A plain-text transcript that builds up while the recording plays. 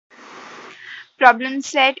Problem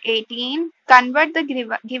set 18. Convert the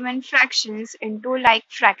given fractions into like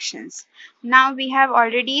fractions. Now we have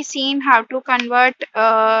already seen how to convert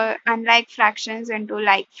unlike fractions into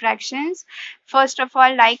like fractions. First of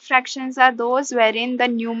all, like fractions are those wherein the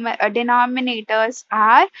denominators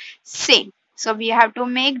are same. So we have to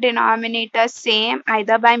make denominators same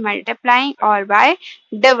either by multiplying or by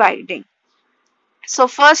dividing. So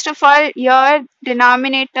first of all, your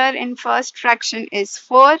denominator in first fraction is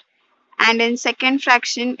 4 and in second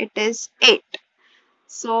fraction it is 8.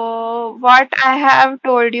 So what I have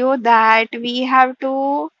told you that we have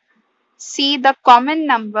to see the common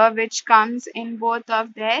number which comes in both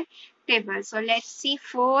of their tables. So let's see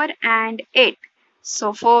 4 and 8.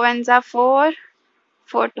 So 4 ones are 4,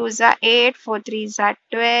 4 twos are 8, 4 threes are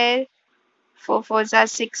 12, 4 fours are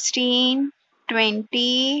 16,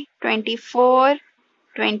 20, 24,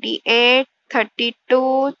 28,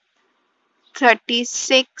 32,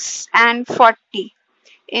 36 and 40.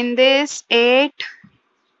 In this 8,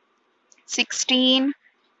 16,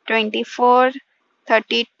 24,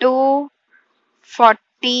 32,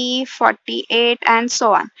 40, 48 and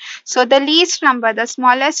so on. So the least number, the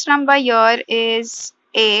smallest number here is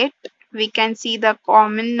 8. We can see the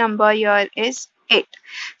common number here is 8.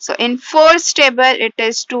 So in 4th table it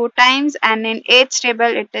is 2 times and in 8th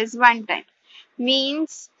table it is 1 time.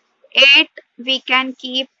 Means 8 we can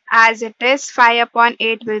keep as it is, 5 upon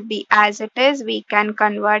 8 will be as it is. We can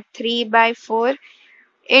convert 3 by 4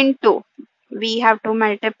 into, we have to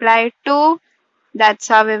multiply 2. That's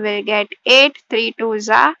how we will get 8. 3 2s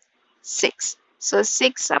are 6. So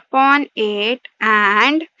 6 upon 8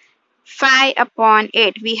 and 5 upon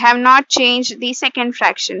 8. We have not changed the second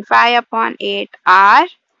fraction. 5 upon 8 are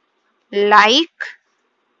like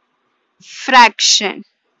fraction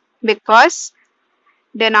because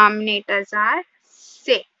denominators are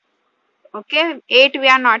same. Okay, 8 we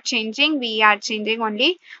are not changing. We are changing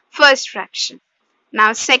only first fraction.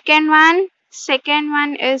 Now second one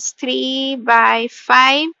is 3 by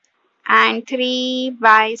 5 and 3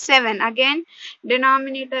 by 7. Again,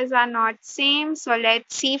 denominators are not same. So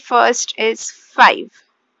let's see, first is 5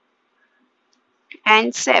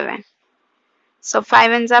 and 7. So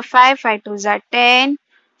 5 ones are 5, 5 twos are 10,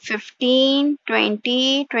 15,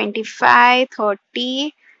 20, 25,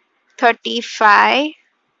 30, 35,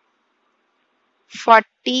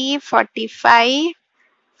 40, 45,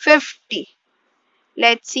 50.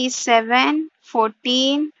 Let's see, 7,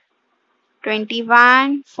 14,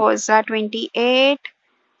 21, 4s are 28,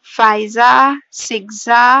 5s are 6s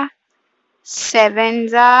are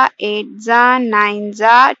 7s are 8s are 9s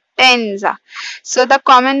are 10s are. So the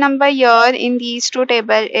common number here in these two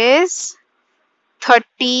tables is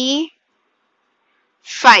 35.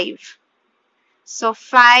 So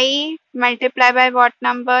 5 multiplied by what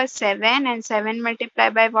number? 7, and 7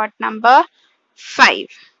 multiplied by what number? 5.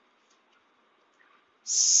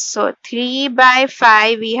 So 3 by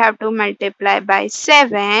 5 we have to multiply by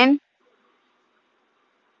 7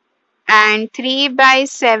 and 3 by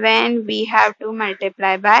 7 we have to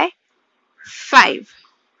multiply by 5.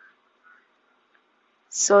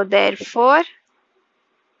 So therefore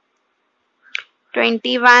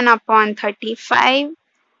 21 upon 35,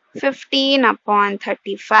 15 upon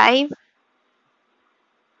 35,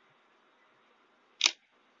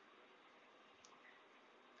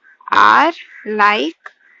 are like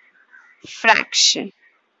fraction.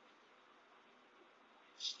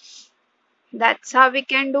 That's how we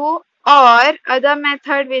can do. Or other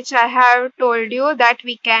method which I have told you, that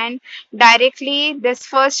we can directly, this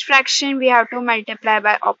first fraction we have to multiply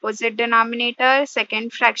by opposite denominator,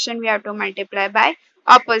 second fraction we have to multiply by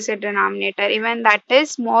opposite denominator. Even that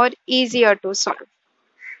is more easier to solve.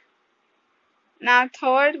 Now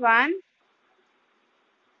third one,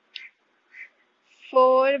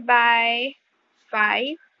 4 by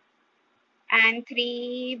 5 and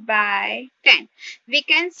 3 by 10. We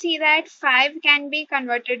can see that 5 can be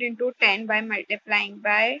converted into 10 by multiplying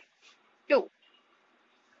by 2.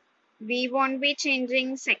 We won't be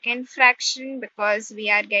changing second fraction because we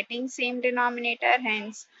are getting same denominator,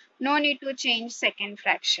 hence no need to change second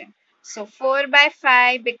fraction. So 4 by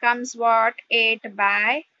 5 becomes what? 8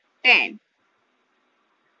 by 10.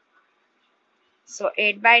 So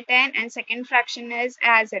 8 by 10 and second fraction is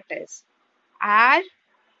as it is, are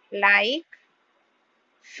like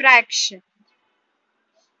fraction.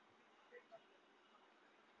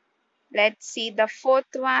 Let's see the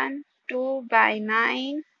fourth one, 2 by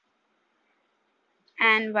 9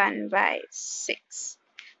 and 1 by 6.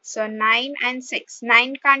 So 9 and 6.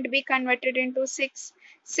 9 can't be converted into 6.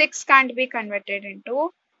 6 can't be converted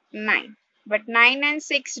into 9. But 9 and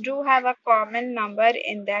 6 do have a common number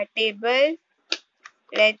in their table.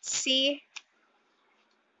 Let's see.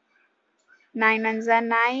 9 ones are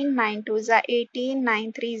 9, 9 twos are 18,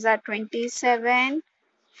 9 threes are 27,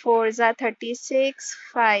 4s are 36,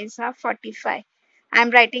 5s are 45. I'm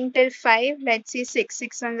writing till 5. Let's see 6.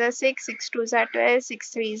 6 ones are 6, 6 twos are 12, 6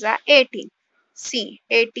 threes are 18. See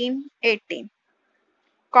 18, 18.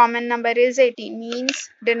 Common number is 18 means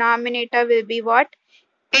denominator will be what?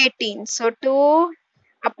 18. So 2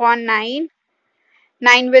 upon 9.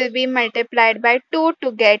 9 will be multiplied by 2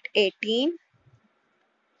 to get 18.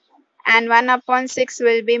 And 1 upon 6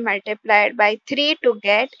 will be multiplied by 3 to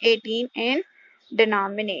get 18 in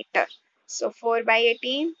denominator. So 4 by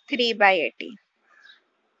 18, 3 by 18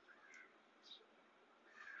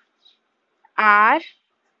 are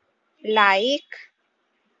like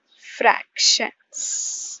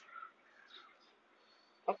fractions.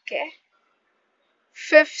 Okay.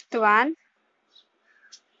 Fifth one,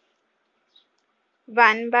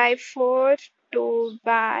 1 by 4, 2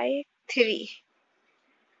 by 3.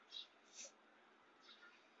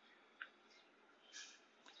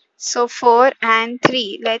 So 4 and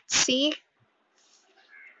 3. Let's see.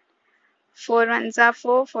 4 ones are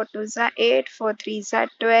 4, 4 twos are 8, 4 threes are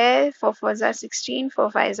 12, 4 fours are 16,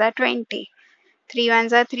 4 fives are 20. 3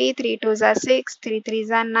 ones are 3, 3 twos are 6, 3 threes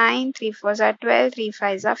are 9, 3 fours are 12, 3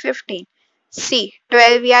 fives are 15. See,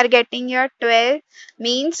 12 we are getting here. 12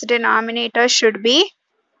 means denominator should be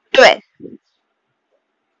 12.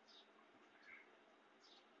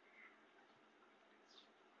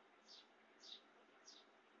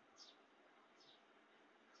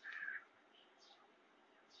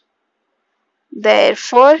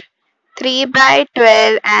 Therefore, 3 by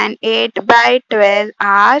 12 and 8 by 12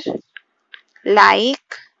 are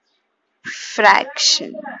like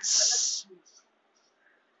fractions.